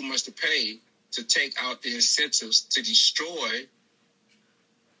 million is too much to pay to take out the incentives to destroy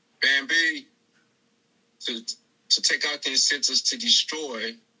Bambi, to take out the incentives to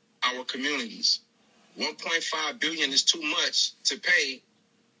destroy our communities. 1.5 billion is too much to pay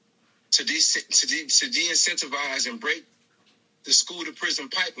to de-incentivize and break the school to prison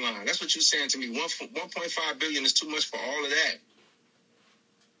pipeline. That's what you're saying to me. 1.5 billion is too much for all of that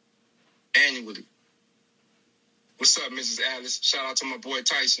annually. What's up, Mrs. Alice? Shout out to my boy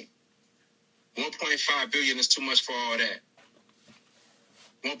Tyson. 1.5 billion is too much for all that.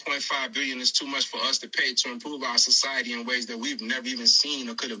 1.5 billion is too much for us to pay to improve our society in ways that we've never even seen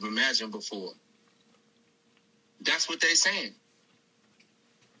or could have imagined before. That's what they're saying.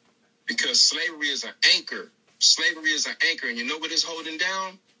 Because slavery is an anchor. Slavery is an anchor. And you know what is holding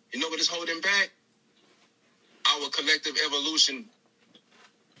down? You know what is holding back? Our collective evolution.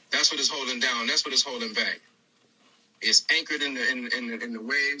 That's what is holding down. That's what is holding back. It's anchored in the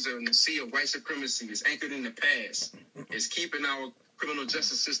waves or in the sea of white supremacy. It's anchored in the past. It's keeping our criminal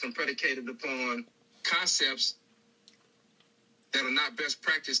justice system predicated upon concepts that are not best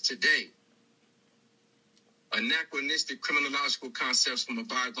practice today. Anachronistic criminological concepts from a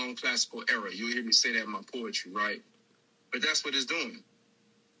bygone classical era. You'll hear me say that in my poetry, right? But that's what it's doing.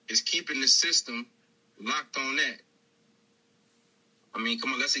 It's keeping the system locked on that. I mean,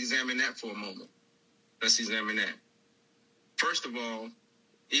 come on, let's examine that for a moment. Let's examine that. First of all,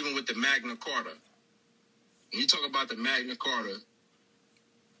 even with the Magna Carta, when you talk about the Magna Carta,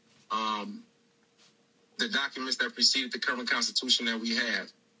 the documents that preceded the current Constitution that we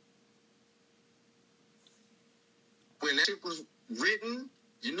have, when that shit was written,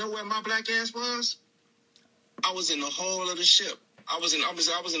 you know where my black ass was? I was in the hull of the ship. I was in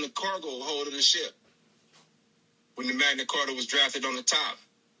the cargo hold of the ship when the Magna Carta was drafted on the top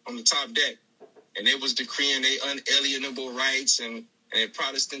deck. And they was decreeing their unalienable rights and they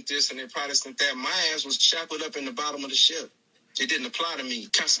Protestant this and they Protestant that. My ass was shackled up in the bottom of the ship. It didn't apply to me.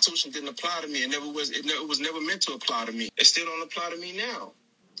 Constitution didn't apply to me. It was never meant to apply to me. It still don't apply to me now.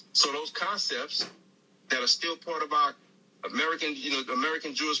 So those concepts that are still part of our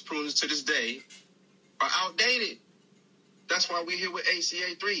American jurisprudence to this day are outdated. That's why we're here with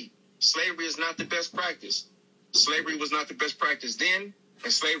ACA 3. Slavery is not the best practice. Slavery was not the best practice then,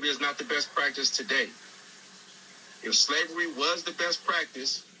 and slavery is not the best practice today. If slavery was the best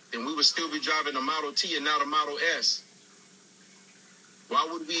practice, then we would still be driving a Model T and not a Model S. Why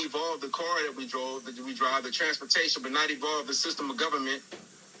would we evolve the car that we drive, the transportation, but not evolve the system of government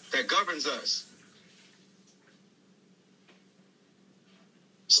that governs us?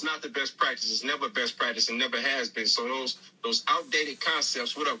 It's not the best practice. It's never best practice and never has been. So those outdated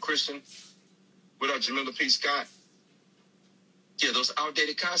concepts, what up, Christian? What up, Jamila P. Scott? Yeah, those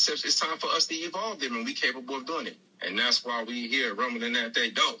outdated concepts, it's time for us to evolve them, and we're capable of doing it. And that's why we here rumbling that they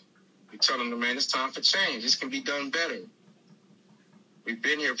don't. We telling them, man, it's time for change. This can be done better. We've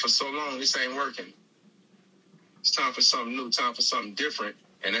been here for so long, this ain't working. It's time for something new, time for something different.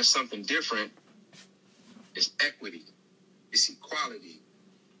 And that something different is equity. It's equality.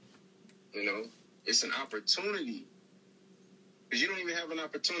 You know, it's an opportunity. Because you don't even have an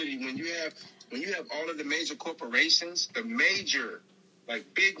opportunity when you have all of the major corporations, the major, like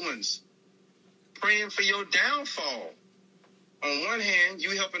big ones, praying for your downfall. On one hand,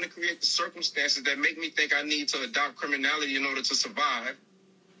 you helping to create the circumstances that make me think I need to adopt criminality in order to survive.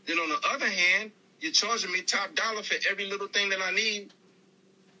 Then on the other hand, you're charging me top dollar for every little thing that I need.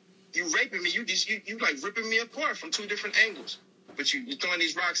 You raping me. You like ripping me apart from two different angles. But you're throwing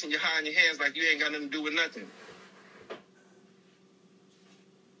these rocks and you're hiding your hands like you ain't got nothing to do with nothing.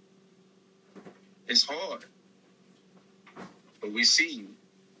 It's hard. But we see you.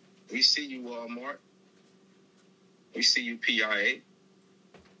 We see you, Walmart. We see you, PIA.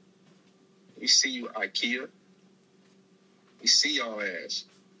 We see you, IKEA. We see y'all ass.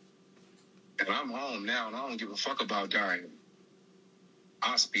 And I'm home now, and I don't give a fuck about dying.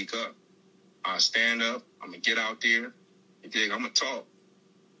 I'll speak up. I'll stand up. I'm going to get out there. You dig? I'm going to talk.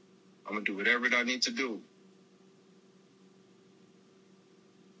 I'm going to do whatever I need to do.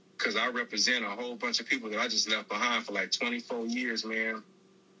 Because I represent a whole bunch of people that I just left behind for like 24 years, man,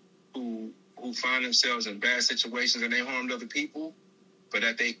 who find themselves in bad situations and they harmed other people. But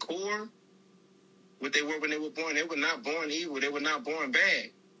at their core, what they were when they were born, they were not born evil. They were not born bad.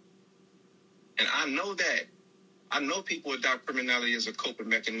 And I know that. I know people adopt criminality as a coping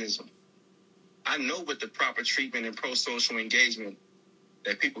mechanism. I know with the proper treatment and pro-social engagement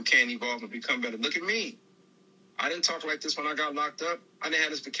that people can evolve and become better. Look at me. I didn't talk like this when I got locked up. I didn't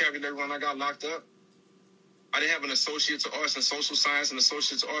have this vocabulary when I got locked up. I didn't have an Associate of Arts in Social Science, an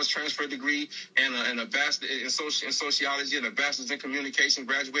Associate of Arts transfer degree, and a Bachelor in Sociology, and a Bachelor's in Communication,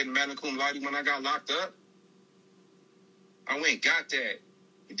 graduating magna cum laude when I got locked up. I went and got that.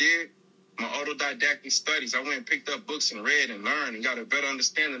 You did? My autodidactic studies. I went and picked up books and read and learned and got a better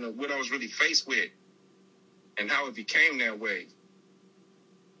understanding of what I was really faced with and how it became that way.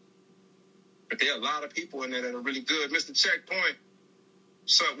 But there are a lot of people in there that are really good. Mr. Checkpoint,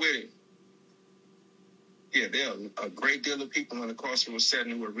 what's up with it? Yeah, there are a great deal of people in the carceral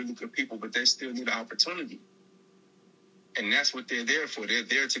setting who are really good people, but they still need an opportunity. And that's what they're there for. They're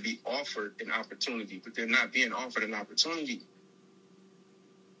there to be offered an opportunity, but they're not being offered an opportunity.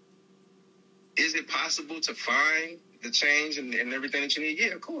 Is it possible to find the change and everything that you need?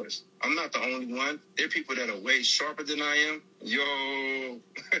 Yeah, of course. I'm not the only one. There are people that are way sharper than I am. Yo,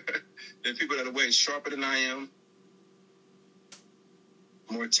 there are people that are way sharper than I am,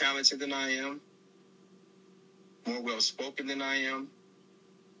 more talented than I am, more well-spoken than I am,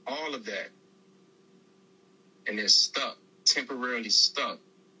 all of that. And they're stuck, temporarily stuck,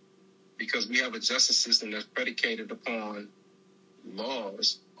 because we have a justice system that's predicated upon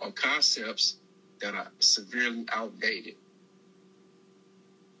laws or concepts that are severely outdated,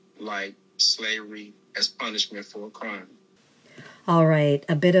 like slavery as punishment for a crime. All right,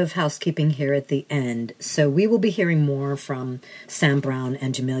 a bit of housekeeping here at the end. So we will be hearing more from Sam Brown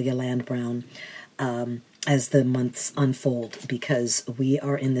and Jamelia Land Brown as the months unfold, because we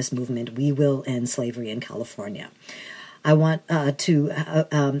are in this movement. We will end slavery in California. I want to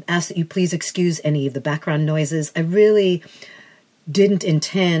ask that you please excuse any of the background noises. I really didn't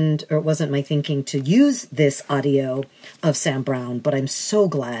intend, or it wasn't my thinking, to use this audio of Sam Brown, but I'm so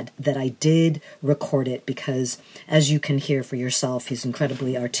glad that I did record it, because as you can hear for yourself, he's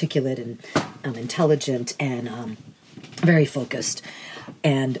incredibly articulate and intelligent and very focused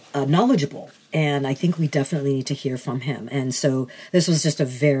and knowledgeable. And I think we definitely need to hear from him. And so this was just a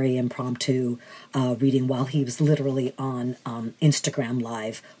very impromptu reading while he was literally on Instagram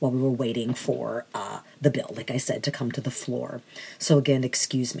Live while we were waiting for the bill, like I said, to come to the floor. So again,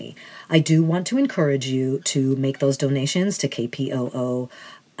 excuse me. I do want to encourage you to make those donations to KPOO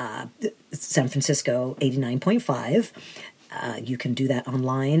San Francisco 89.5. You can do that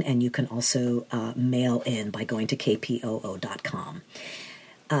online, and you can also mail in by going to kpoo.com.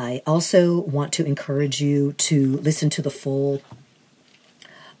 I also want to encourage you to listen to the full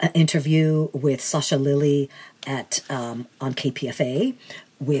interview with Sasha Lilley at on KPFA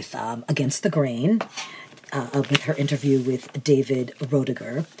with Against the Grain, with her interview with David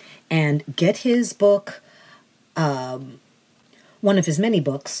Roediger, and get his book, one of his many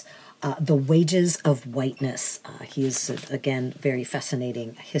books, The Wages of Whiteness. He is, again, very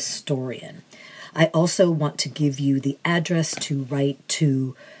fascinating historian. I also want to give you the address to write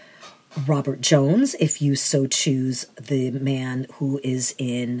to Robert Jones, if you so choose, the man who is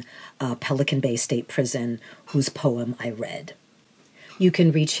in Pelican Bay State Prison, whose poem I read. You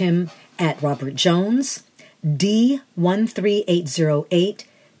can reach him at Robert Jones, D13808,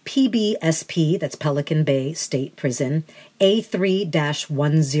 PBSP, that's Pelican Bay State Prison,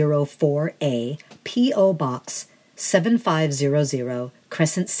 A3-104A, P.O. Box 7500,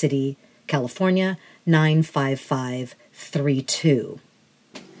 Crescent City, California, 95532.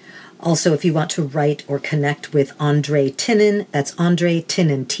 Also, if you want to write or connect with Andre Tinnon, that's Andre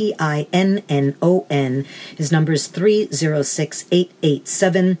Tinnon, Tinnon. His number is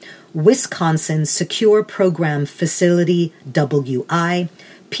 306-887, Wisconsin Secure Program Facility, WI,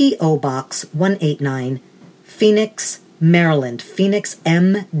 P.O. Box 189, Phoenix, Maryland, Phoenix,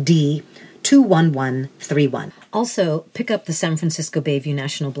 MD 21131. Also, pick up the San Francisco Bayview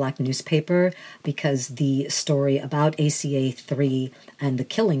National Black newspaper, because the story about ACA 3 and the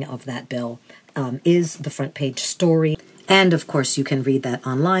killing of that bill is the front page story. And, of course, you can read that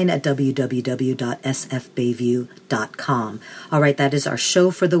online at www.sfbayview.com. All right, that is our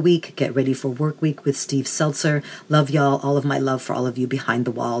show for the week. Get ready for Work Week with Steve Seltzer. Love y'all. All of my love for all of you behind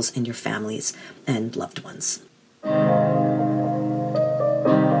the walls and your families and loved ones.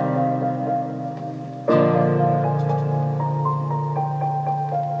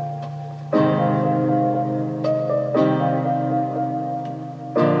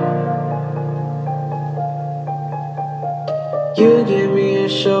 You give me a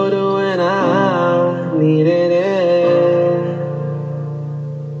shoulder when I needed it.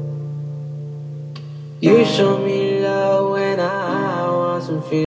 You show me